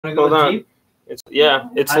Hold on. It's live.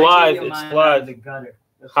 It's live.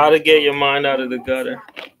 How to get your mind out of the gutter.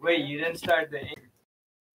 Wait, you didn't start the.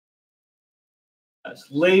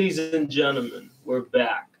 Ladies and gentlemen, we're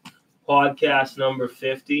back. Podcast number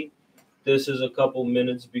 50. This is a couple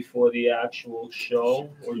minutes before the actual show.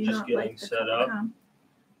 We're just getting set up.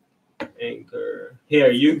 Anchor. Here,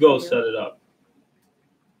 you go set it up.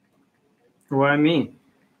 What do I mean?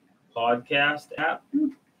 Podcast app?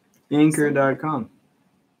 Anchor.com.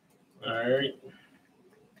 All right.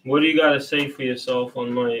 What do you got to say for yourself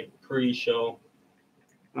on my pre-show?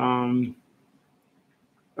 About.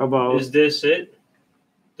 Is this it?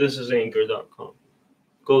 This is Anchor.com.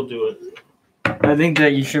 Go do it. I think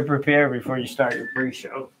that you should prepare before you start your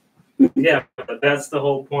pre-show. Yeah, but that's the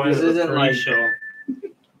whole point This of the isn't pre-show.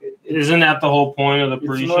 Isn't that the whole point of the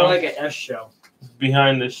pre-show? It's more like an S show.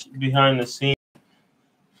 Behind the scenes.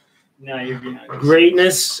 No, you're behind.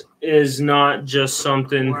 Greatness is not just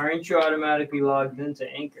something. Why aren't you automatically logged into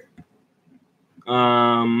Anchor?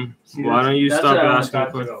 See, why don't you stop asking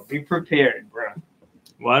questions? Be prepared, bro.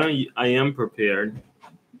 Why don't you? I am prepared.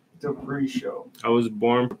 The pre-show. I was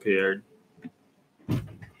born prepared.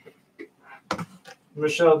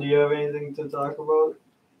 Michelle, do you have anything to talk about?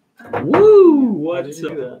 Woo! What's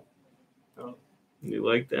up? That? Oh. You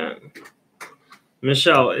like that?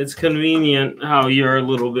 Michelle, it's convenient how you're a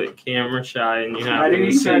little bit camera shy and you have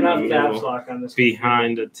to sit in the middle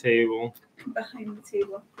behind the table. Behind the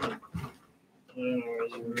table. I don't know,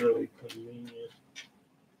 it's really convenient.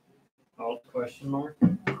 Alt question mark?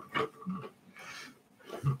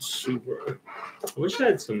 Super. I wish I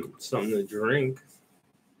had something to drink.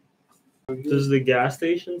 Does the gas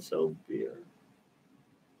station sell beer?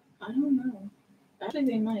 I don't know. Actually,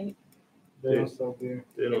 they might. They don't sell beer.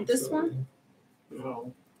 They don't This sell one?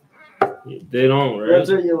 No. They don't, right?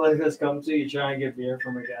 That's what you let us come to. You try and get beer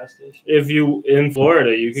from a gas station. If you in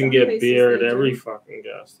Florida, you can Some get places beer at they every do. fucking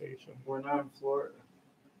gas station. We're not in Florida.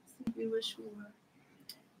 We wish we were.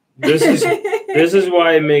 This is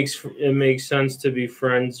why it makes sense to be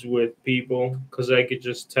friends with people, because I could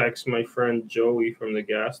just text my friend Joey from the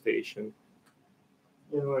gas station.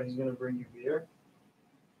 You know what? He's gonna bring you beer.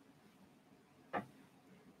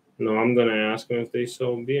 No, I'm gonna ask him if they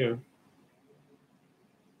sell beer.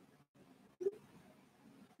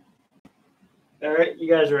 All right, you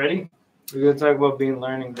guys ready? We're gonna talk about being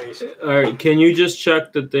learning based. All right, can you just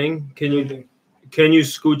check the thing? Can you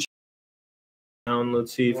scooch down?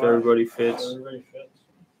 Let's see if everybody fits. Everybody fits.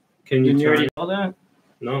 Can you Didn't you turn? already know that?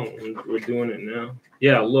 No, we're doing it now.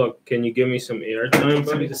 Yeah, look, can you give me some airtime?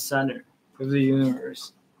 Go to the center of the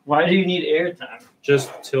universe. Why do you need airtime?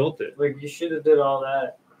 Just tilt it. Like you should have did all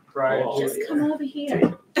that prior to Just it. come over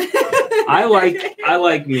here. I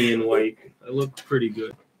like me in white. I look pretty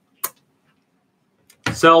good.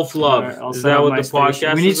 Self-love. Right, is that what the station.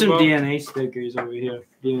 podcast We need is some about? DNA stickers over here.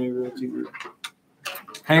 DNA Realty Group.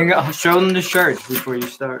 Hang up. Show them the shirts before you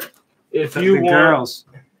start. If The you want girls.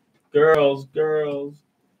 girls.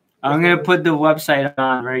 I'm gonna put the website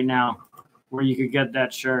on right now where you could get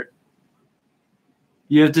that shirt.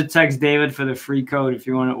 You have to text David for the free code if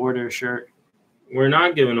you want to order a shirt. We're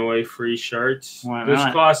not giving away free shirts. Why This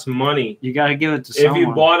not? costs money. You gotta give it to someone. If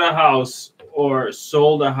you bought a house or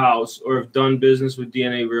sold a house or have done business with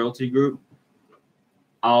DNA Realty Group,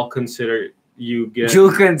 I'll consider you getting.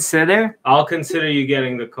 You'll consider? I'll consider you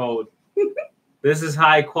getting the code. This is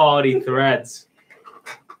high quality threads.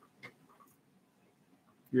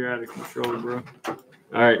 You're out of control, bro. All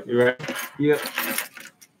right, you ready? Yep.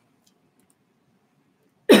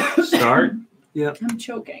 Start. Yep. I'm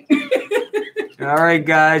choking. All right,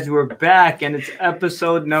 guys, we're back, and it's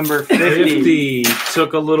episode number 50.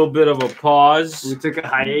 Took a little bit of a pause. We took a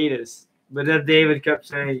hiatus, but then David kept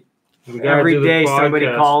saying We gotta every do the day somebody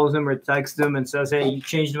podcast. calls him or texts him and says, "Hey, you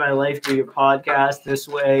changed my life through your podcast this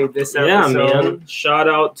way, this episode." Yeah, man. Shout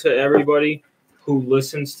out to everybody who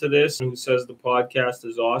listens to this and who says the podcast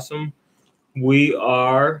is awesome. We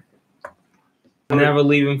are never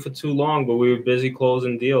leaving for too long, but we were busy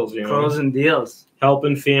closing deals. You know, Closing deals.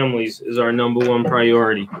 helping families is our number one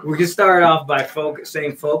priority. We can start off by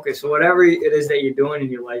saying focus. Whatever it is that you're doing in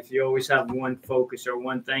your life, you always have one focus or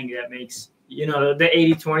one thing that makes, you know, the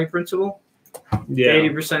 80-20 principle. Yeah,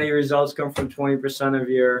 80% of your results come from 20% of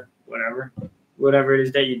your whatever it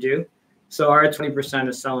is that you do. So our 20%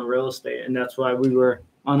 is selling real estate, and that's why we were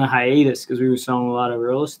on a hiatus, because we were selling a lot of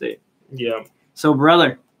real estate. yeah. So,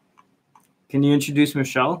 brother, can you introduce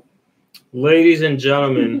Michelle? Ladies and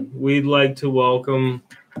gentlemen, we'd like to welcome.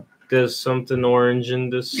 There's something orange in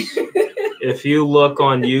this. If you look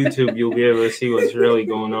on YouTube, you'll be able to see what's really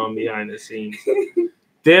going on behind the scenes.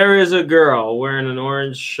 There is a girl wearing an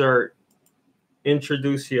orange shirt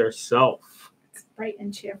introduce yourself. It's bright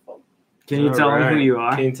and cheerful. Can you tell them who you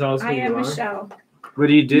are? Can you tell us who I you am are? Michelle. What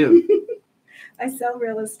do you do? I sell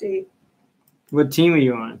real estate. What team are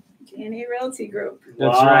you on? J&A Realty Group.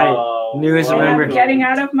 That's right. Newest And member. I'm getting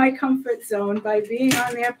out of my comfort zone by being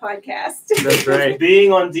on their podcast. That's right.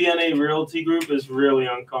 Being on DNA Realty Group is really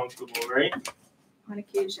uncomfortable, right? On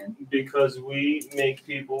occasion. Because we make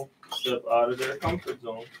people step out of their comfort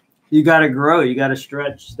zone. You got to grow. You got to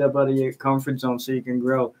stretch, step out of your comfort zone so you can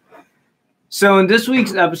grow. So in this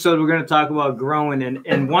week's episode, we're going to talk about growing.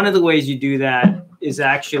 And one of the ways you do that is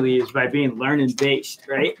by being learning based,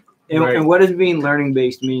 right? And what does being learning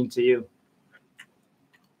based mean to you?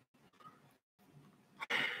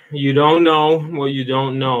 You don't know what you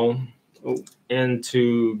don't know. And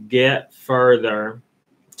to get further,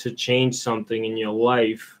 to change something in your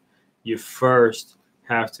life, you first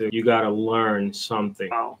you got to learn something.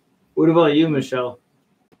 Wow. What about you, Michelle?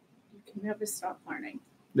 You can never stop learning.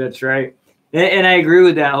 That's right. And I agree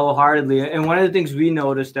with that wholeheartedly. And one of the things we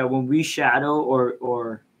noticed that when we shadow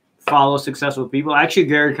or follow successful people, actually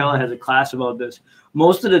Gary Keller has a class about this.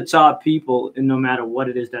 Most of the top people, and no matter what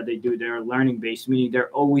it is that they do, they're learning based, meaning they're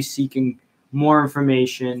always seeking more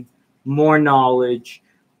information, more knowledge,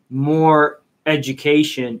 more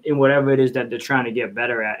education in whatever it is that they're trying to get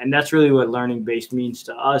better at. And that's really what learning based means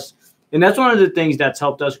to us. And that's one of the things that's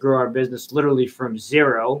helped us grow our business literally from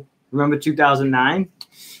zero. Remember 2009?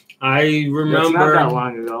 I remember. That's not that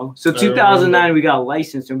long ago. So 2009, we got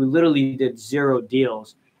licensed and we literally did 0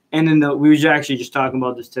 deals. And then we were actually just talking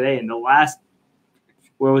about this today. In the last,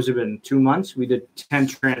 where was it been, 2 months? We did 10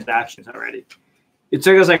 transactions already. It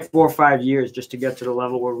took us like 4 or 5 years just to get to the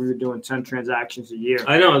level where we were doing 10 transactions a year.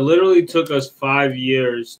 I know. It literally took us 5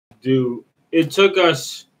 years to do. It took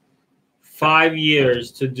us 5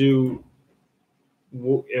 years to do,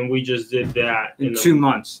 and we just did that in 2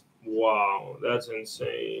 months. Wow, that's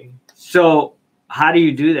insane. So how do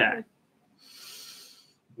you do that?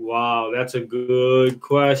 Wow, that's a good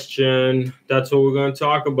question. That's what we're going to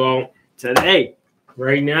talk about today.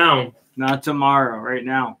 Right now. Not tomorrow, right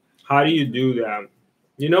now. How do you do that?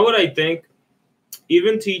 You know what I think?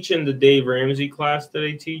 Even teaching the Dave Ramsey class that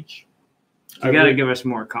I teach. You got to give us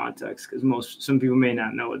more context because some people may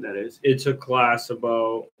not know what that is. It's a class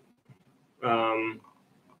about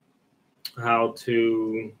how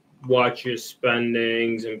to watch your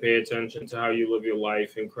spendings and pay attention to how you live your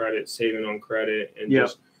life and credit, saving on credit, and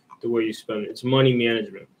just the way you spend it. It's money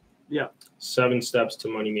management. Yeah. 7 steps to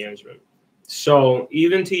money management. So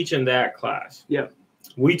even teaching that class,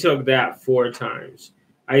 we took that 4 times.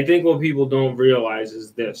 I think what people don't realize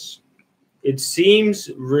is this. It seems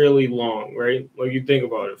really long, right? Like you think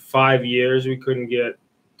about it, 5 years, we couldn't get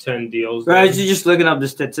 10 deals. Right, you're just looking up the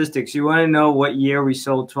statistics. You want to know what year we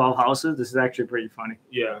sold 12 houses? This is actually pretty funny.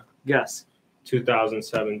 Yeah. Guess.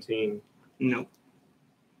 2017. No.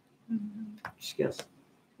 Just guess.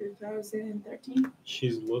 2013.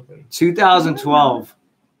 She's looking. 2012.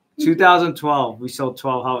 2012. We sold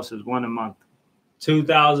 12 houses, 1 a month.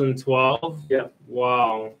 2012? Yep.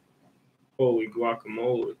 Wow. Holy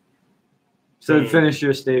guacamole. So finish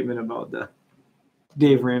your statement about the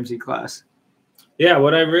Dave Ramsey class. Yeah,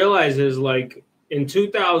 what I realized is like in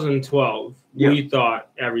 2012, we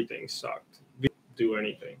thought everything sucked. We didn't do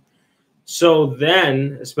anything. So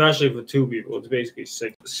then, especially for 2 people, it's basically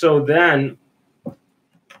 6. So then,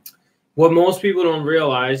 what most people don't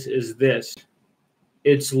realize is this.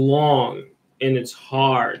 It's long, and it's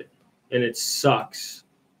hard, and it sucks.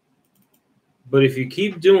 But if you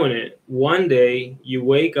keep doing it, one day you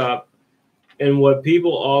wake up, and what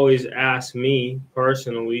people always ask me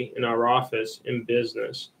personally in our office in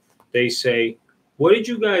business, they say, what did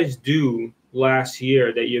you guys do last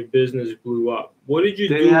year that your business blew up? What did you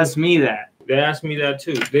do? They asked me that. They asked me that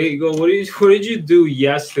too. They go, what did you do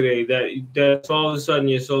yesterday that all of a sudden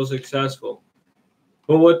you're so successful?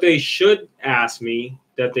 But what they should ask me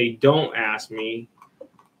that they don't ask me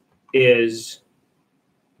is,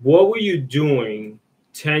 what were you doing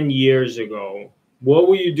 10 years ago? What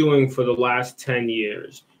were you doing for the last 10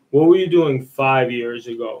 years? What were you doing 5 years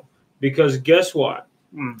ago? Because guess what?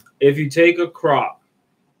 If you take a crop,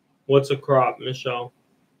 what's a crop, Michelle?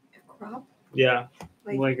 A crop? Yeah.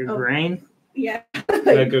 Like a grain? Yeah.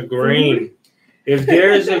 Like a grain. If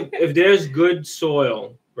there's good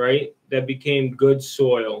soil, right, that became good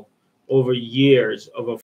soil over years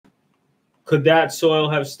could that soil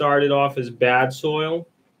have started off as bad soil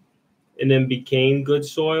and then became good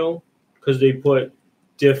soil because they put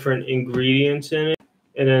different ingredients in it,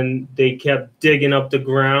 and then they kept digging up the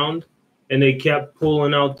ground and they kept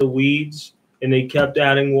pulling out the weeds and they kept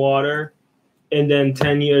adding water And then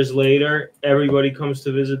 10 years later, everybody comes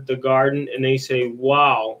to visit the garden and they say,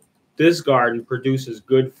 wow, this garden produces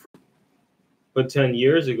good fruit. But 10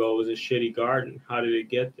 years ago, it was a shitty garden. How did it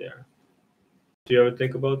get there? Do you ever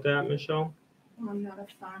think about that, Michelle? Well, I'm not a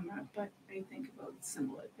farmer, but I think about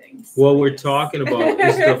similar things. What we're talking about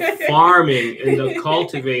is the farming and the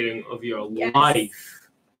cultivating of your life.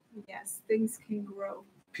 Yes, things can grow.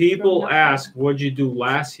 People ask, what'd you do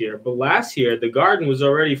last year? But last year, the garden was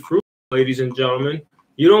already fruitful, ladies and gentlemen.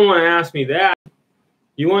 You don't want to ask me that.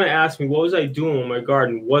 You want to ask me, what was I doing when my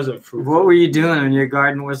garden wasn't fruitful? What were you doing when your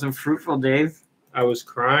garden wasn't fruitful, Dave? I was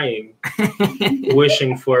crying,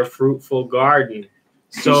 wishing for a fruitful garden.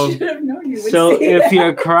 So, if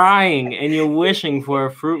you're crying and you're wishing for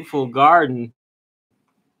a fruitful garden,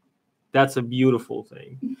 that's a beautiful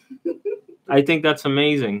thing. I think that's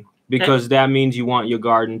amazing because that means you want your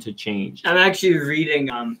garden to change. I'm actually reading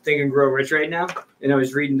Think and Grow Rich right now, and I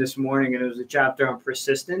was reading this morning, and it was a chapter on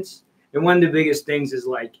persistence. And one of the biggest things is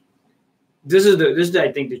like, this is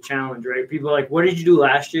I think the challenge, right? People are like, what did you do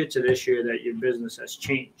last year to this year that your business has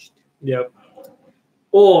changed? Yep.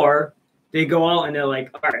 Or they go out and they're like,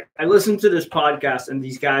 all right, I listened to this podcast and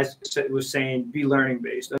these guys was saying be learning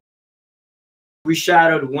based. We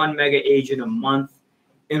shadowed 1 mega agent a month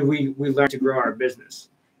and we learned to grow our business.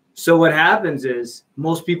 So what happens is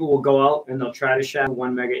most people will go out and they'll try to shadow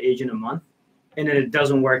 1 mega agent a month and then it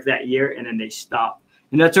doesn't work that year and then they stop.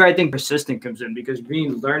 And that's where I think persistent comes in, because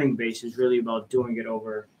being learning based is really about doing it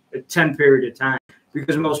over a 10 period of time,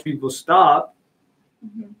 because most people stop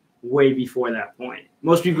way before that point.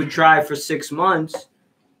 Most people try for 6 months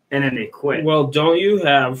and then they quit. Well, don't you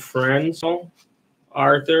have friends,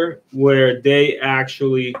 Arthur, where they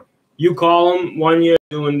actually, you call them 1 year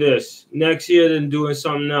doing this, next year they're doing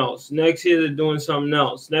something else, next year they're doing something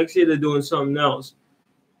else, next year they're doing something else,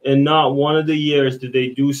 and not one of the years did they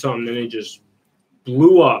do something and it just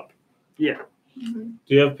blew up. Yeah. Do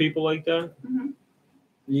you have people like that?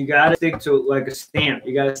 You got to stick to like a stamp.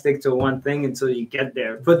 You got to stick to one thing until you get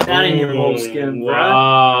there. Put that in your moleskin, bro.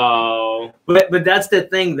 Wow. But that's the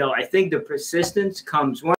thing, though. I think the persistence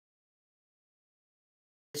comes. One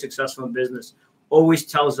successful in business always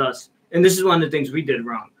tells us, and this is one of the things we did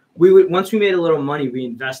wrong. Once we made a little money, we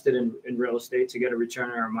invested in real estate to get a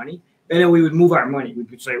return on our money. And then we would move our money. We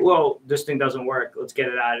would say, well, this thing doesn't work. Let's get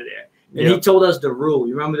it out of there. And he told us the rule.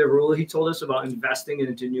 You remember the rule he told us about investing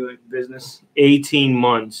into new business? 18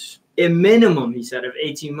 months. A minimum, he said, of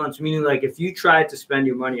 18 months. Meaning, like, if you tried to spend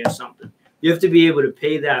your money on something, you have to be able to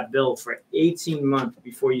pay that bill for 18 months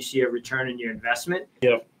before you see a return in your investment.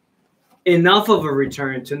 Yep. Enough of a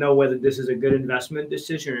return to know whether this is a good investment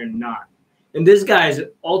decision or not. And this guy is a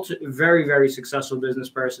very, very successful business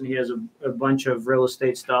person. He has a bunch of real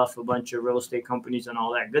estate stuff, a bunch of real estate companies and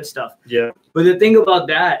all that good stuff. Yeah. But the thing about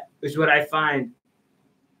that is what I find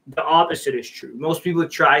the opposite is true. Most people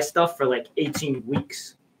try stuff for like 18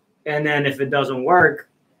 weeks. And then if it doesn't work,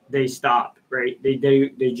 they stop, right? They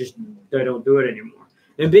don't do it anymore.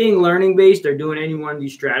 And being learning based or doing any one of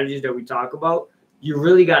these strategies that we talk about, you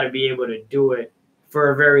really got to be able to do it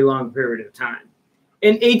for a very long period of time.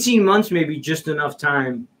 And 18 months may be just enough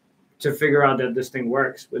time to figure out that this thing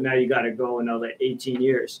works, but now you got to go another 18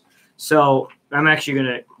 years. So I'm actually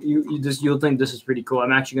gonna you'll think this is pretty cool.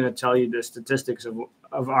 I'm actually gonna tell you the statistics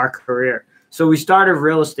of our career. So we started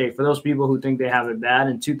real estate, for those people who think they have it bad,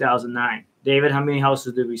 in 2009. David, how many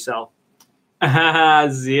houses did we sell?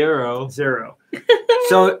 Zero.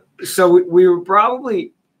 So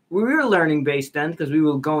we were learning based then, because we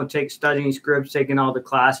would go and studying scripts, taking all the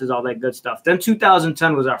classes, all that good stuff. Then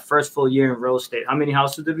 2010 was our first full year in real estate. How many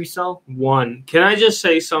houses did we sell? 1. Can I just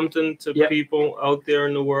say something to people out there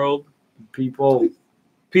in the world?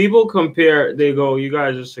 People compare, they go, you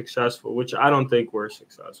guys are successful, which I don't think we're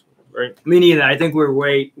successful, right? Me neither. I think we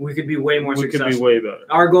could be way more successful. We could be way better.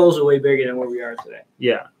 Our goals are way bigger than where we are today.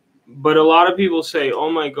 Yeah. But a lot of people say,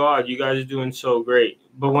 oh my God, you guys are doing so great.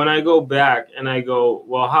 But when I go back and I go,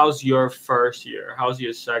 well, how's your first year? How's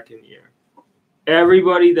your second year?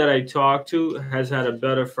 Everybody that I talk to has had a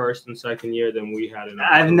better first and second year than we had.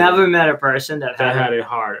 I've never met a person that had it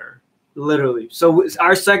harder. Literally. So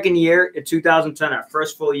our second year in 2010, our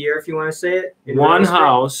first full year, if you want to say it. One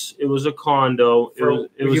house. It was a condo. It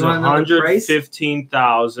was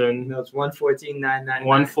 115,000. No, it's 114,999.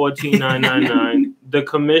 114,999. The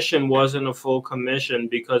commission wasn't a full commission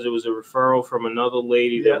because it was a referral from another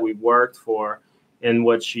lady that we worked for, and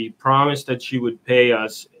what she promised that she would pay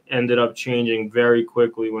us ended up changing very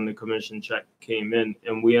quickly when the commission check came in,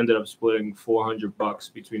 and we ended up splitting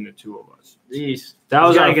 $400 between the two of us. Jeez, that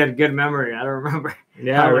was I got a good memory. I don't remember.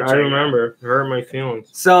 Yeah, I remember. It hurt my feelings.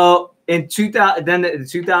 So in 2000, then in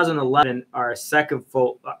 2011, our second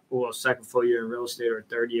full year in real estate, or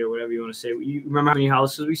third year, whatever you want to say. You remember how many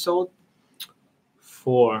houses we sold?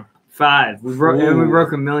 4. 5. We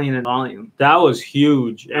broke $1 million in volume. That was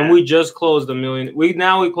huge, Yeah. and we just closed $1 million. We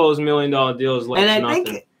close $1 million deals like And I nothing.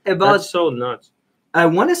 think about That's so nuts. I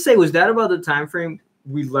want to say, was that about the time frame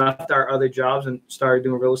we left our other jobs and started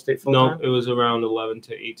doing real estate full time? No, it was around 11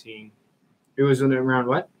 to 18. It was around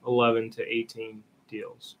what? 11 to 18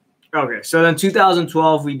 deals. Okay, so then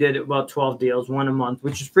 2012 we did about 12 deals, 1 a month,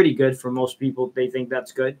 which is pretty good for most people. They think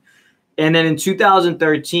that's good. And then in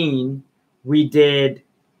 2013 we did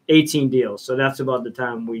 18 deals. So that's about the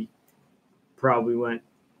time we probably went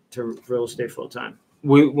to real estate full time.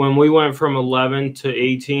 When we went from 11 to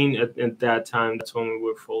 18 at that time, that's when we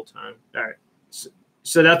were full time. All right.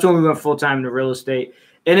 So that's when we went full time to real estate.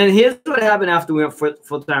 And then here's what happened after we went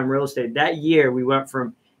full time real estate. That year we went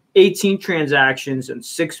from 18 transactions and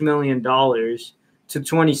 $6 million to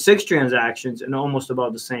 26 transactions and almost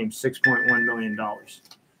about the same, $6.1 million.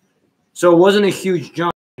 So it wasn't a huge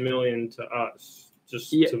jump. Million to us,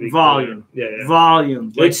 just Yeah, to be volume. clear. Yeah.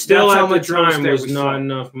 Volume. It still that's at how the much real time estate was we not sold.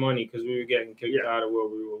 enough money because we were getting kicked Yeah. out of where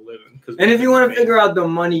we were living. And if you want to figure out the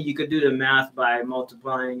money, you could do the math by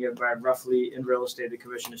multiplying it by roughly, in real estate, the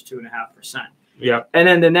commission is 2.5%. Yeah. And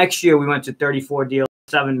then the next year we went to 34 deals,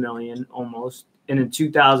 $7 million almost. And in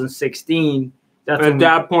 2016, that's At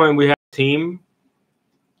that point, we had a team.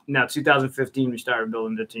 No, 2015 we started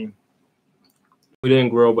building the team. We didn't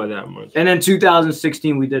grow by that much. And then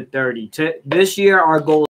 2016 we did 30. This year our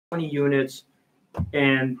goal is 20 units,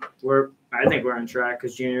 and I think we're on track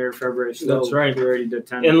because January, February, That's right. We already did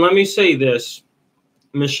 10. And let me say this,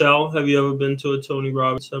 Michelle, have you ever been to a Tony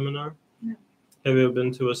Robbins seminar? No. Have you ever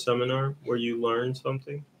been to a seminar where you learned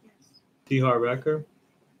something? Yes. T. Hart Becker?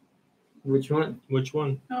 Which one? Which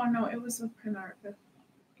one? Oh no, it was with Primerica.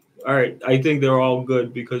 All right, I think they're all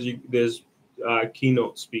good because there's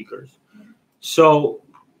keynote speakers. So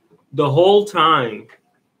the whole time,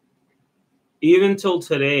 even till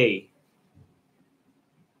today,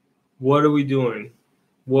 what are we doing?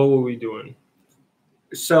 What were we doing?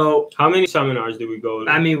 So How many seminars did we go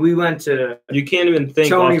to? I mean, we went to You can't even think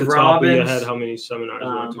Tony off the top of your Robbins, head how many seminars we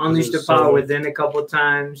went to. 'cause Unleash the there's Power so Within a couple of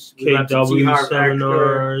times. We went to T. KW Hart Becker.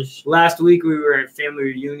 seminars. Last week we were at family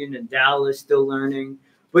reunion in Dallas, still learning.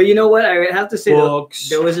 But you know what? I have to say, Books.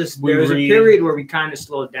 there was a we read. period where we kind of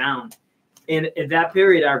slowed down, and in that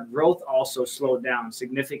period, our growth also slowed down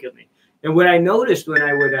significantly. And what I noticed when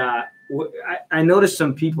I would, I noticed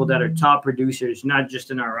some people that are top producers, not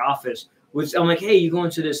just in our office. Which I'm like, hey, you going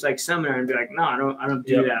to this like seminar? And be like, no, I don't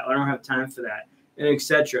do Yep. that. I don't have time for that, and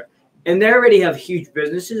etc. And they already have huge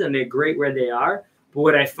businesses, and they're great where they are. But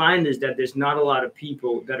what I find is that there's not a lot of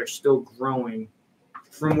people that are still growing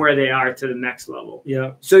from where they are to the next level.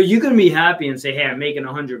 Yeah. So you can be happy and say, hey, I'm making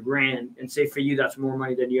 $100,000, and say for you that's more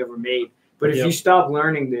money than you ever made. But if Yep. you stop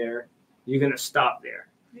learning there, you're gonna stop there.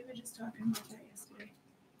 We were just talking about that yesterday.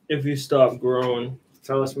 If you stop growing.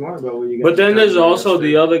 Tell us more about what you. But then there's also the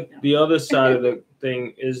yesterday. other side of the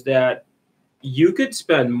thing is that you could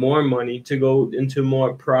spend more money to go into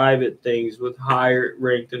more private things with higher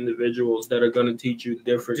ranked individuals that are going to teach you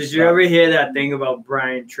different Did stuff. you ever hear that thing about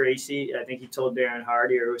Brian Tracy? I think he told Darren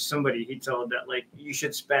Hardy, or it was somebody he told that like you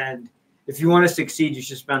should spend, if you want to succeed, you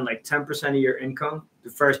should spend like 10% of your income, the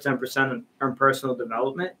first 10% on personal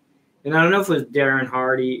development. And I don't know if it was Darren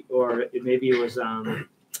Hardy or maybe it was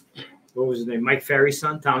what was his name? Mike Ferry's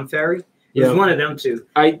son, Tom Ferry. It was one of them two.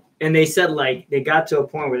 And they said like they got to a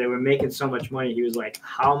point where they were making so much money. He was like,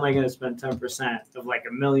 how am I going to spend 10% of like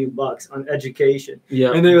 $1 million on education?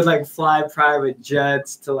 Yeah. And they would like fly private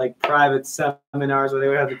jets to like private seminars where they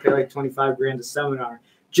would have to pay like $25,000 a seminar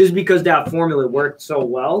just because that formula worked so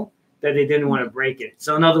well that they didn't want to break it.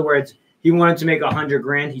 So in other words, he wanted to make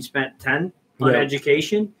 $100,000. He spent 10 on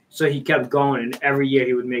education. So he kept going, and every year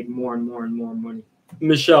he would make more and more and more money.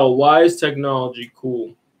 Michelle, why is technology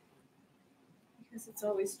cool? Because it's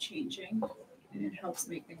always changing, and it helps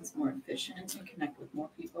make things more efficient and connect with more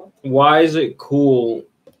people. Why is it cool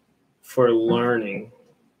for learning?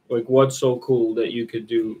 Like, what's so cool that you could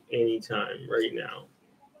do anytime right now?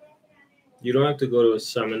 You don't have to go to a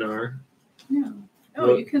seminar. No. Oh,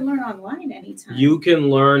 Look, you can learn online anytime. You can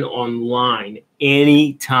learn online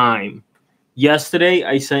anytime. Yesterday,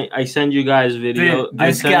 I send you guys video. Dude, I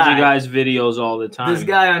this send guy- you guys videos all the time. This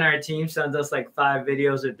guy on our team sends us like 5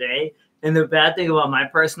 videos a day. And the bad thing about my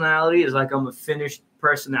personality is like I'm a finished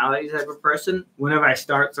personality type of person. Whenever I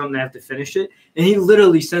start something, I have to finish it. And he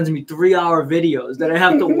literally sends me 3-hour videos that I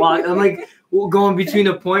have to watch. I'm like, going between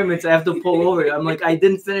appointments, I have to pull over. I'm like, I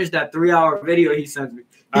didn't finish that 3-hour video he sends me.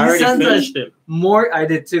 I already sent us finished it. more. I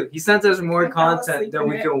did too. He sent us more I fell content asleep that in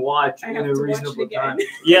we it. can watch I in have a to watch it reasonable again. time.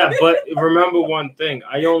 Yeah, but remember one thing.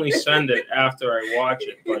 I only send it after I watch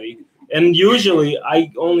it, buddy. And usually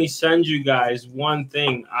I only send you guys one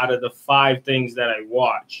thing out of the 5 things that I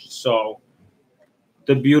watch. So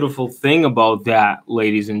the beautiful thing about that,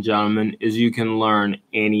 ladies and gentlemen, is you can learn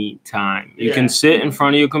anytime. You can sit in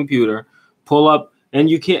front of your computer, pull up, and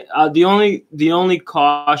you can't. The only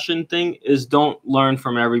caution thing is don't learn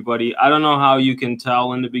from everybody. I don't know how you can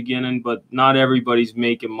tell in the beginning, but not everybody's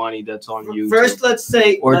making money that's on YouTube. First, let's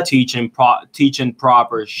say teaching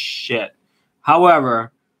proper shit.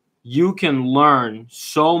 However, you can learn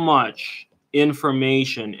so much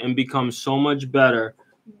information and become so much better.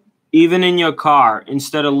 Even in your car,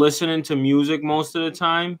 instead of listening to music most of the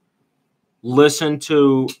time, listen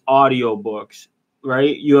to audiobooks,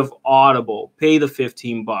 right? You have Audible. Pay the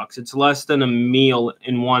 $15. It's less than a meal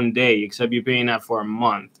in one day, except you're paying that for a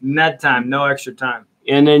month. net time, no extra time.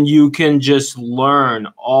 And then you can just learn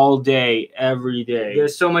all day, every day.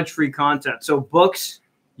 There's so much free content. So books,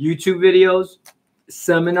 YouTube videos,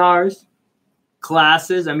 seminars,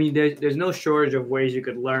 classes. I mean, there's no shortage of ways you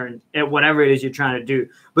could learn at whatever it is you're trying to do.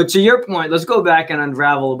 But to your point, let's go back and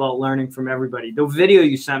unravel about learning from everybody. The video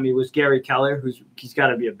you sent me was Gary Keller, he's got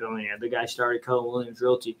to be a billionaire. The guy started Keller Williams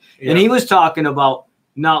Realty. Yeah. And he was talking about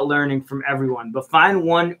not learning from everyone, but find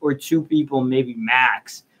 1 or 2 people, maybe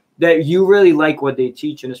max, that you really like what they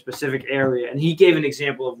teach in a specific area. And he gave an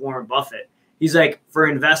example of Warren Buffett. He's like, for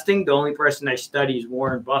investing, the only person I study is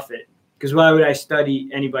Warren Buffett. Because why would I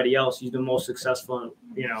study anybody else? He's the most successful,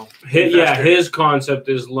 His concept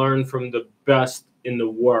is learn from the best in the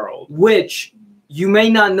world. Which you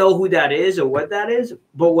may not know who that is or what that is,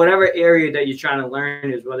 but whatever area that you're trying to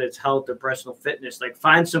learn is, whether it's health or personal fitness, like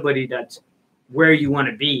find somebody that's where you want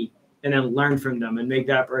to be and then learn from them and make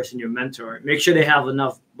that person your mentor. Make sure they have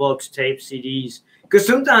enough books, tapes, CDs. Because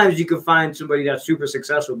sometimes you can find somebody that's super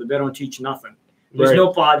successful, but they don't teach nothing. There's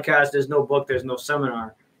no podcast, there's no book, there's no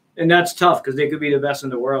seminar. And that's tough because they could be the best in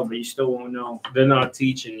the world, but you still won't know. They're not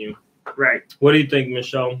teaching you. Right. What do you think,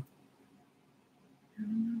 Michelle?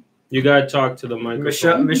 You got to talk to the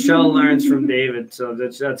microphone. Michelle learns from David, so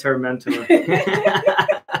that's her mentor.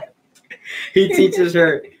 He teaches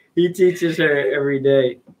her every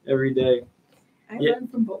day. I learn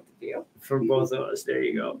from both of you. From both of us. There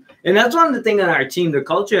you go. And that's one of the things on our team. The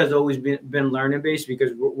culture has always been learning based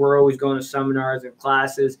because we're always going to seminars and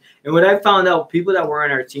classes. And what I found out, people that were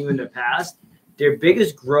on our team in the past, their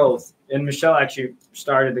biggest growth, and Michelle actually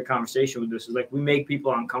started the conversation with this, is like we make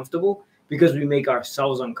people uncomfortable because we make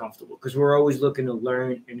ourselves uncomfortable because we're always looking to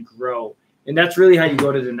learn and grow. And that's really how you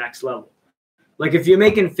go to the next level. Like if you're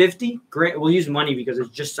making 50, great, we'll use money because it's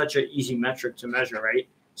just such an easy metric to measure, right?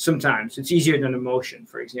 Sometimes it's easier than emotion,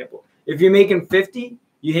 for example. If you're making 50,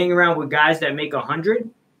 you hang around with guys that make 100,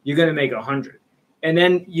 you're going to make 100. And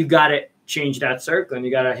then you got to change that circle and you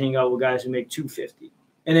got to hang out with guys who make 250.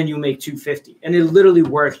 And then you make 250. And it literally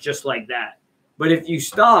works just like that. But if you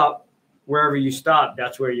stop, wherever you stop,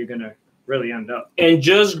 that's where you're going to really end up. And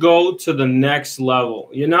just go to the next level.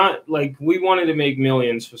 You're not like, we wanted to make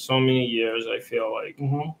millions for so many years, I feel like.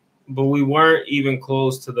 But we weren't even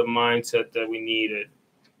close to the mindset that we needed.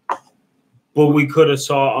 But we could have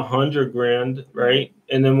saw 100 grand, right?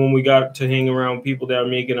 And then when we got to hang around people that are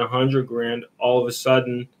making 100 grand, all of a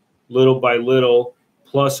sudden, little by little,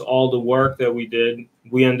 plus all the work that we did,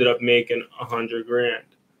 we ended up making 100 grand.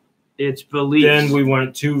 It's belief. Then we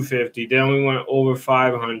went 250. Then we went over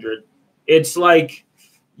 500. It's like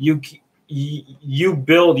you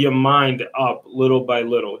build your mind up little by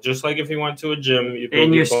little. Just like if you went to a gym, you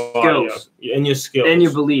build your skills. And your skills. And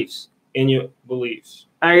your beliefs. And your beliefs.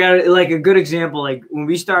 I got like a good example. Like when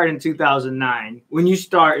we started in 2009, when you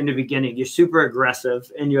start in the beginning, you're super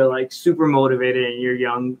aggressive and you're like super motivated and you're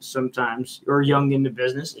young sometimes or young in the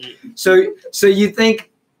business. So you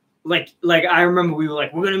think like I remember we were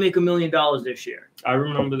like, we're going to make $1 million this year. I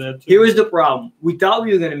remember that too. Here was the problem. We thought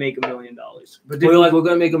we were going to make $1 million, but we were like, we're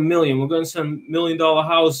going to make $1 million. We're going to sell $1 million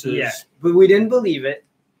houses. Yeah, but we didn't believe it.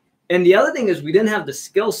 And the other thing is we didn't have the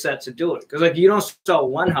skill set to do it. Because like you don't sell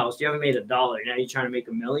one house, you haven't made $1. Now you're trying to make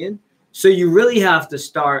 $1 million. So you really have to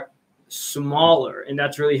start smaller. And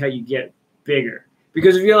that's really how you get bigger.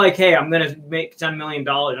 Because if you're like, hey, I'm going to make $10 million.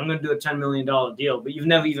 I'm going to do a $10 million deal. But you've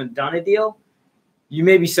never even done a deal. You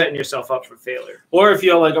may be setting yourself up for failure. Or if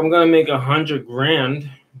you're like, I'm going to make 100 grand,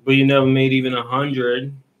 but you never made even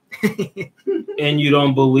 100. And you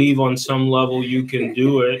don't believe on some level you can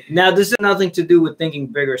do it. Now, this has nothing to do with thinking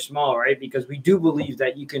big or small, right? Because we do believe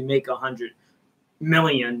that you can make 100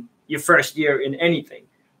 million your first year in anything.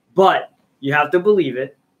 But you have to believe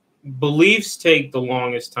it. beliefs take the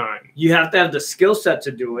longest time. You have to have the skill set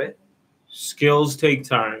to do it. Skills take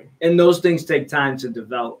time. And those things take time to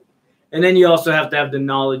develop. And then you also have to have the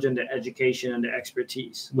knowledge and the education and the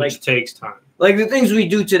expertise. Which takes time. Like the things we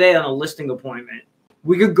do today on a listing appointment.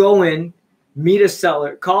 We could go in, meet a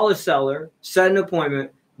seller, call a seller, set an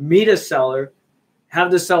appointment, meet a seller,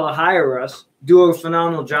 have the seller hire us, do a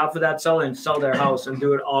phenomenal job for that seller, and sell their house, and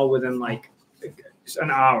do it all within like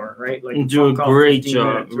an hour, right? Like do a great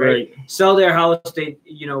job, minutes, right? Sell their house, they,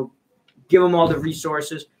 give them all the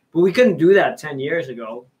resources. But we couldn't do that 10 years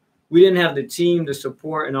ago. We didn't have the team, the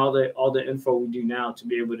support, and all the info we do now to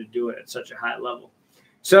be able to do it at such a high level.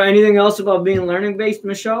 So anything else about being learning-based,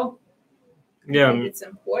 Michelle? Yeah. I think it's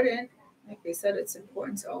important. Like they said, it's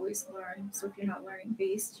important to always learn. So if you're not learning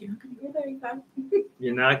based, you're not going to go very far.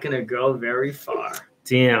 You're not going to go very far.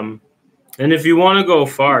 Damn. And if you want to go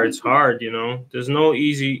far, it's hard, There's no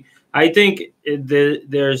easy. I think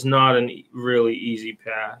there's not a really easy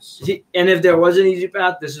path. And if there was an easy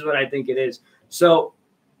path, this is what I think it is. So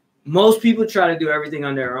most people try to do everything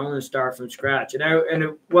on their own and start from scratch.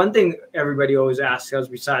 And one thing everybody always asks us,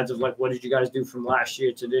 besides of like, what did you guys do from last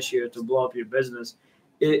year to this year to blow up your business?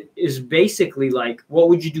 It is basically like, what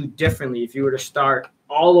would you do differently if you were to start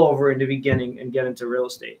all over in the beginning and get into real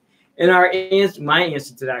estate? And my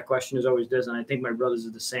answer to that question is always this, and I think my brothers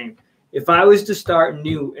are the same. If I was to start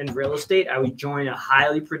new in real estate, I would join a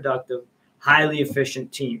highly productive, highly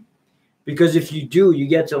efficient team. Because if you do, you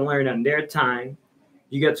get to learn on their time,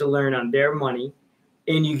 you get to learn on their money,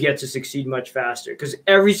 and you get to succeed much faster. Because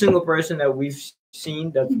every single person that we've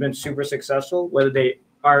seen that's been super successful, whether they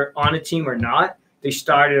are on a team or not, they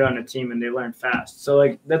started on a team and they learned fast. So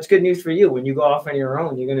like that's good news for you. When you go off on your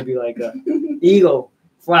own, you're going to be like an eagle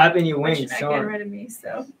flapping your wings. She's not getting rid of me,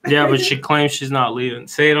 so. Yeah, but she claims she's not leaving.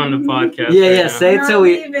 Say it on the podcast. Yeah, say it till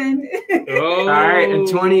we. Oh, all right, in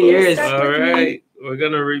 20 years. All right, we're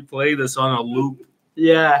gonna replay this on a loop.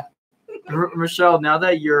 Yeah, Michelle. Now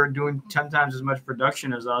that you're doing 10 times as much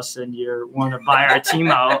production as us, and you want to buy our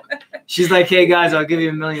team out, she's like, "Hey guys, I'll give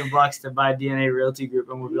you $1 million to buy DNA Realty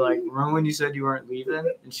Group," and we'll be like, "Remember when you said you weren't leaving?"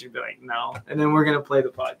 And she'd be like, "No," and then we're gonna play the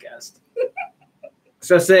podcast.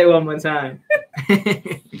 So say it one more time.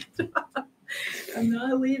 I'm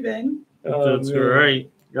not leaving. That's right.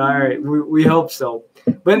 All right. We hope so.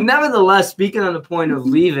 But nevertheless, speaking on the point of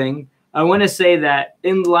leaving, I want to say that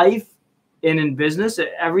in life and in business,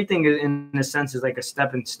 everything in a sense is like a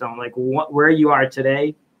stepping stone. Like where you are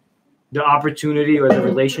today, the opportunity or the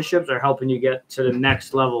relationships are helping you get to the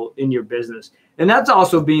next level in your business. And that's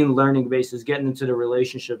also being learning based, is getting into the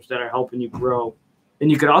relationships that are helping you grow. And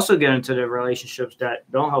you could also get into the relationships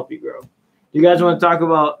that don't help you grow. You guys want to talk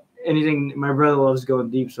about anything? My brother loves going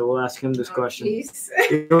deep, so we'll ask him this question.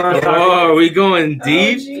 Are we going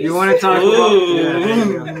deep? You want to talk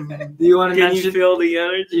about? Do you want to Can mention? You feel the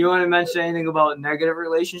energy? Do you want to mention anything about negative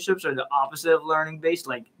relationships or the opposite of learning based,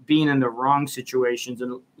 like being in the wrong situations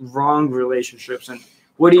and wrong relationships? And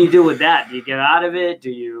what do you do with that? Do you get out of it? Do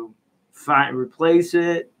you replace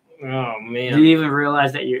it? Oh man! Do you even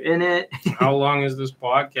realize that you're in it? How long is this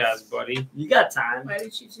podcast, buddy? You got time. Why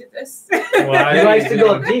did you do this? Why? He likes to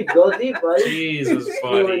go deep. Go deep, buddy. Jesus,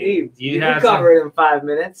 buddy. You can cover it in 5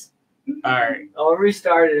 minutes. All right. I'll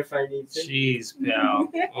restart it if I need to. Jeez,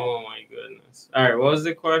 pal. Oh my goodness. All right. What was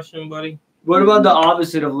the question, buddy? What about the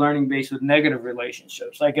opposite of learning based with negative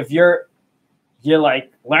relationships? Like if you're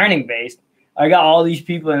like learning based, I got all these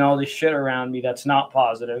people and all this shit around me that's not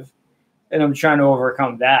positive. And I'm trying to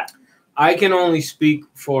overcome that. I can only speak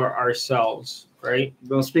for ourselves, right?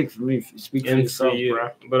 Don't speak for me. Speak for yourself, you,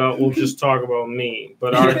 bro. But we'll just talk about me.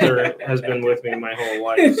 But Arthur has been with me my whole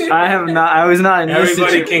life. So I have not. I was not in this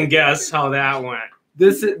everybody can guess how that went.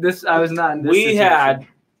 This. I was not in this We situation. had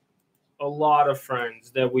a lot of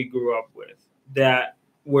friends that we grew up with that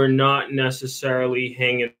we're not necessarily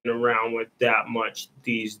hanging around with that much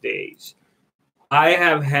these days. I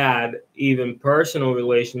have had even personal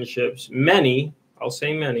relationships, many, I'll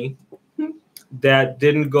say many, that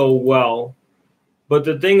didn't go well. But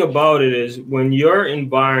the thing about it is when your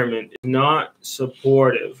environment is not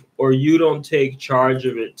supportive or you don't take charge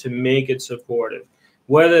of it to make it supportive,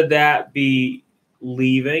 whether that be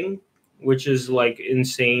leaving, which is like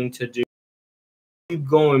insane to do, keep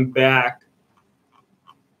going back.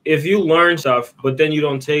 If you learn stuff, but then you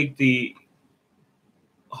don't take the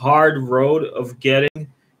hard road of getting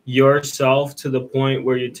yourself to the point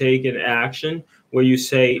where you take an action, where you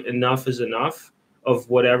say enough is enough of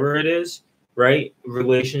whatever it is, right?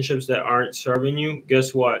 Relationships that aren't serving you,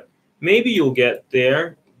 guess what? Maybe you'll get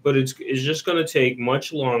there, but it's just going to take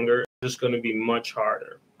much longer. It's just going to be much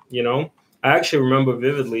harder, you know? I actually remember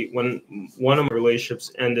vividly when one of my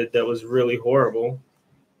relationships ended that was really horrible.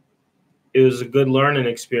 It was a good learning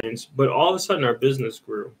experience, but all of a sudden our business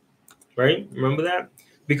grew, right? Remember that?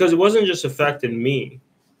 Because it wasn't just affecting me.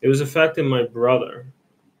 It was affecting my brother,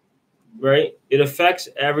 right? It affects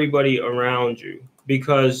everybody around you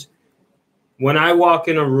because when I walk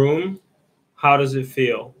in a room, how does it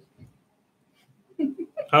feel?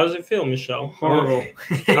 How does it feel, Michelle? Horrible.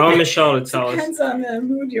 I want Michelle to tell us. Depends on the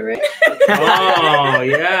mood you're in. Oh,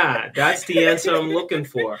 yeah. That's the answer I'm looking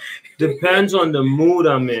for. Depends on the mood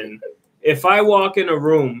I'm in. If I walk in a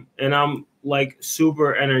room and I'm like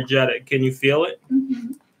super energetic, can you feel it?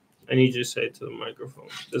 Mm-hmm. I need you to say it to the microphone.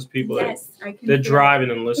 There's people Yes, I can. they're feel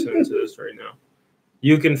driving and listening to this right now.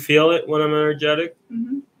 You can feel it when I'm energetic? it.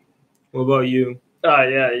 Mm-hmm. What about you? Oh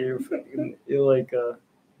yeah, you're like a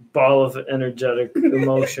ball of energetic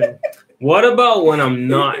emotion. What about when I'm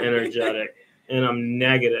not energetic and I'm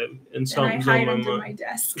negative and And I something's on hide my under my mind?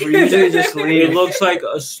 desk. We usually just leave. It looks like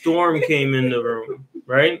a storm came in the room,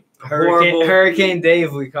 right? Hurricane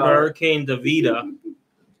Dave, we call it. Hurricane Davida.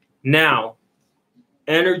 Now,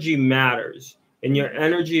 energy matters, and your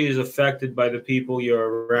energy is affected by the people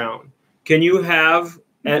you're around. Can you have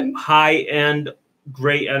high-end,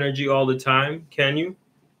 great energy all the time? Can you?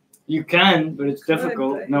 You can, but it's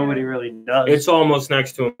difficult. but, Nobody yeah. really does. It's almost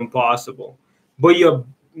next to impossible. But your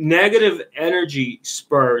negative energy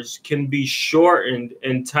spurs can be shortened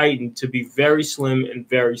and tightened to be very slim and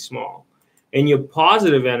very small. And your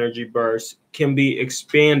positive energy bursts can be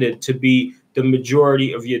expanded to be the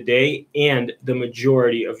majority of your day and the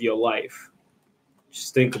majority of your life.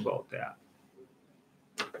 Just think about that.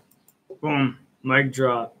 Boom. Mic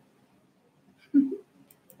drop.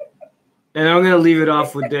 And I'm gonna leave it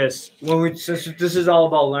off with this. This is all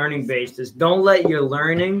about learning based. Is don't let your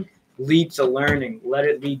learning lead to learning. Let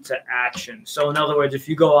it lead to action. So in other words, if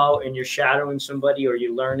you go out and you're shadowing somebody, or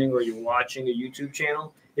you're learning, or you're watching a YouTube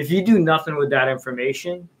channel, if you do nothing with that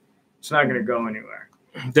information, it's not gonna go anywhere.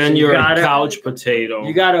 Then So you're a couch potato.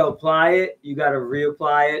 You got to apply it. You got to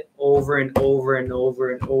reapply it over and over and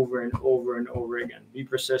over and over and over and over again. Be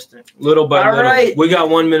persistent. Little by All little. right. We got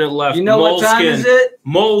 1 minute left. You know what time is it?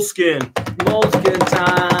 Moleskin. Moleskin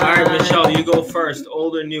time. All right, Michelle, you go first.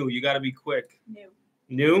 Old or new? You got to be quick. New.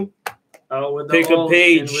 New? Oh, with the Pick a old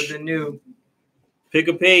page. and with the new. Pick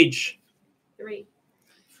a page. 3.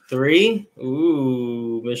 3?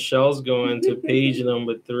 Ooh, Michelle's going to page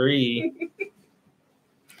number 3.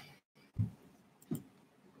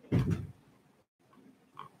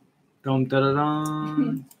 Dum, da, da,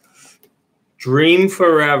 dum. Dream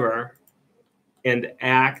forever and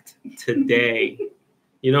act today.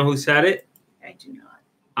 You know who said it? I do not.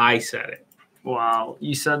 I said it. Wow,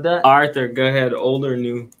 you said that? Arthur, go ahead. Old or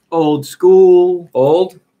new? Old school.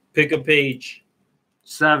 Old? Pick a page.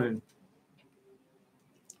 7.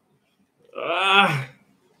 Ah.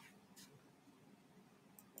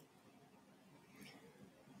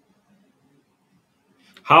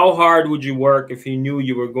 How hard would you work if you knew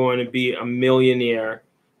you were going to be a millionaire?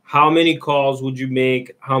 How many calls would you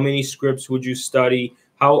make? How many scripts would you study?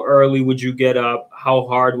 How early would you get up? How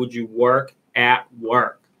hard would you work at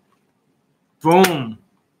work? Boom.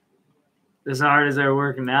 As hard as they're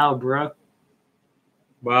working now, bro.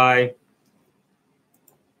 Bye.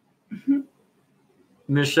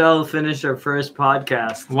 Michelle finished her first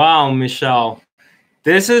podcast. Wow, Michelle.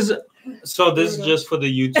 This is just for the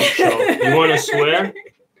YouTube show. You want to swear?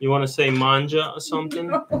 You want to say manja or something?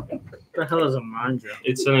 No. What the hell is a manja?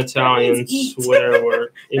 It's an Italian swear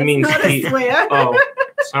word. It means Not a eat. swear. Oh,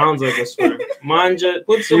 sounds like a swear. Manja.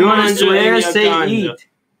 Put some You want to manja swear? in your Say ganja. eat.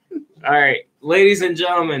 All right, ladies and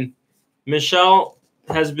gentlemen, Michelle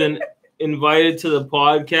has been invited to the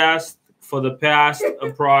podcast for the past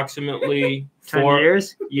approximately 10 4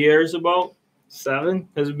 years? years. About 7?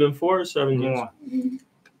 has it been 4 or 7 years? More.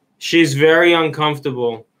 She's very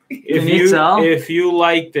uncomfortable. Can you tell? If you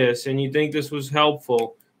like this and you think this was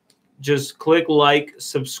helpful, just click like,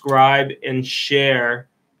 subscribe, and share,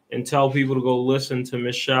 and tell people to go listen to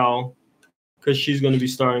Michelle, because she's going to be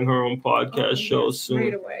starting her own podcast show soon.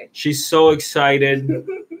 Right away. She's so excited.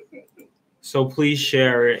 So please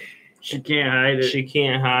share it. She can't hide it. She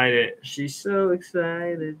can't hide it. She's so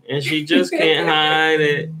excited. And she just can't hide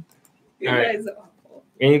it. You All right. guys are awful.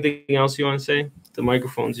 Anything else you want to say? The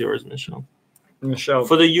microphone's yours, Michelle. Michelle.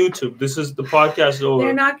 For the YouTube, this is the podcast is over.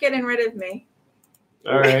 They're not getting rid of me.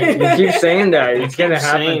 All right. You keep saying that. It's going to Keep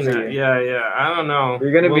happen saying to that. you. Yeah. I don't know.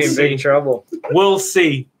 You're going to be in see. big trouble. We'll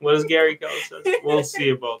see. What does Gary Keller say? We'll see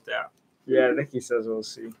about that. Yeah, I think he says we'll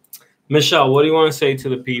see. Michelle, what do you want to say to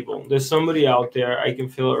the people? There's somebody out there. I can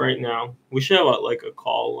feel it right now. We should have a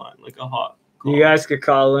call line, like a hot call. You guys could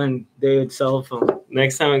call in David's cell phone.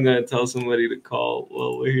 Next time I'm gonna tell somebody to call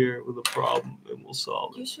while we're here with a problem, and we'll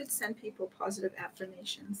solve You it. should send people positive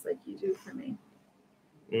affirmations like you do for me.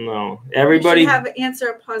 No, You everybody. should have answer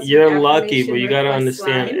a positive You're lucky, affirmation but you gotta request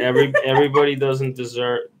understand line. everybody doesn't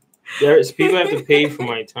deserve. There's people have to pay for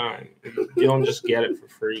my time. You don't just get it for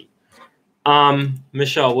free.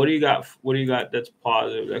 Michelle, what do you got? What do you got that's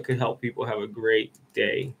positive that could help people have a great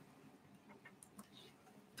day?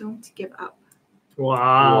 Don't give up.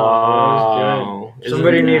 Wow. That was good. Isn't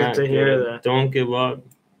Somebody needed that to hear good? that. Don't give up.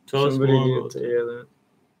 Tell Somebody us more needed about to that. hear that.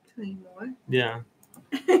 Tell you more. Yeah.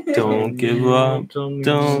 Don't give up. Don't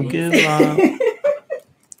Jeez. give up.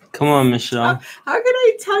 Come on, Michelle. How can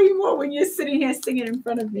I tell you more when you're sitting here singing in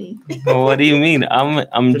front of me? Well, what do you mean?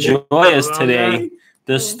 I'm joyous today.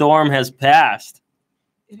 The storm has passed.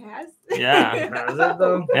 It has? Yeah. Has it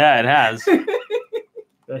though? Yeah, it has.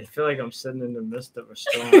 I feel like I'm sitting in the midst of a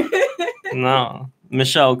storm. No.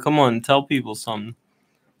 Michelle, come on, tell people something.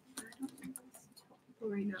 I don't think that's helpful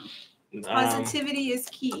right now. Um, Positivity is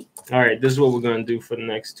key. all right, this is what we're going to do for the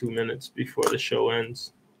next 2 minutes before the show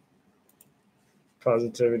ends.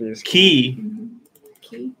 Positivity is Key.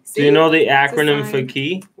 Key. Do you know the It's a acronym for sign.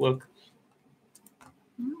 key? Look.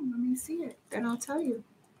 No, let me see it. Then I'll tell you.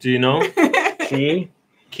 Do you know? key.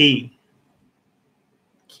 Key.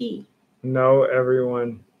 Key. No,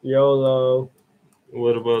 everyone. YOLO.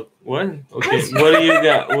 What about what? Okay, what do you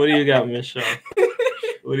got? What do you got, Michelle?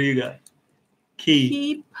 What do you got? Key.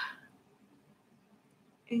 Keep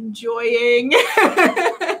enjoying.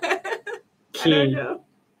 I don't Key. know.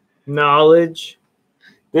 Knowledge.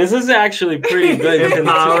 This is actually pretty good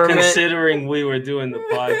Empowerment. considering we were doing the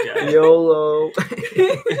podcast. YOLO.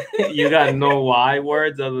 You got no Y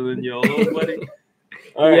words other than YOLO, buddy?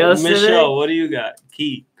 All right, Yesterday- Michelle, what do you got?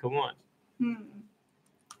 Key, come on.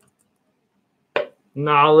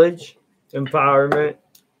 Knowledge. Empowerment.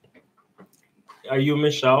 Are you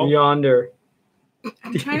Michelle? Yonder.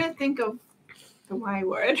 I'm trying to think of the Y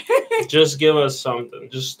word. Just give us something.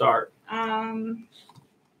 Just start.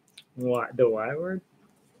 What? The Y word?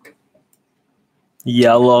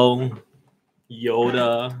 Yellow,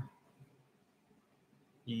 Yoda,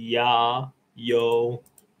 Ya, Yo,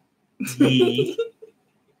 Ye.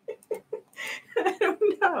 I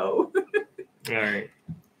don't know. All right.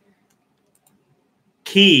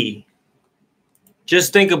 Key.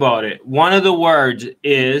 Just think about it. One of the words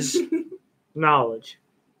is, Knowledge.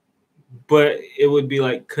 but it would be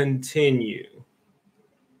like continue.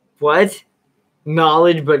 What?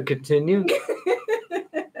 Knowledge, but continue?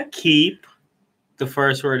 Keep. The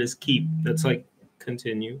first word is keep. That's like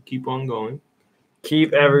continue. Keep on going.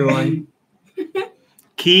 Keep everyone.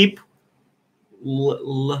 Keep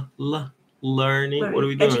learning. What are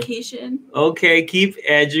we doing? Education. Okay, keep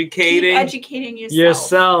educating. Keep educating yourself.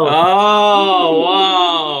 Yourself. Oh,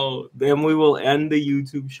 wow. Then we will end the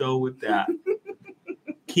YouTube show with that.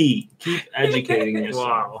 Keep educating yourself.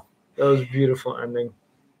 Wow. That was a beautiful ending.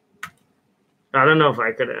 I don't know if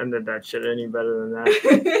I could have ended that shit any better than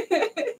that.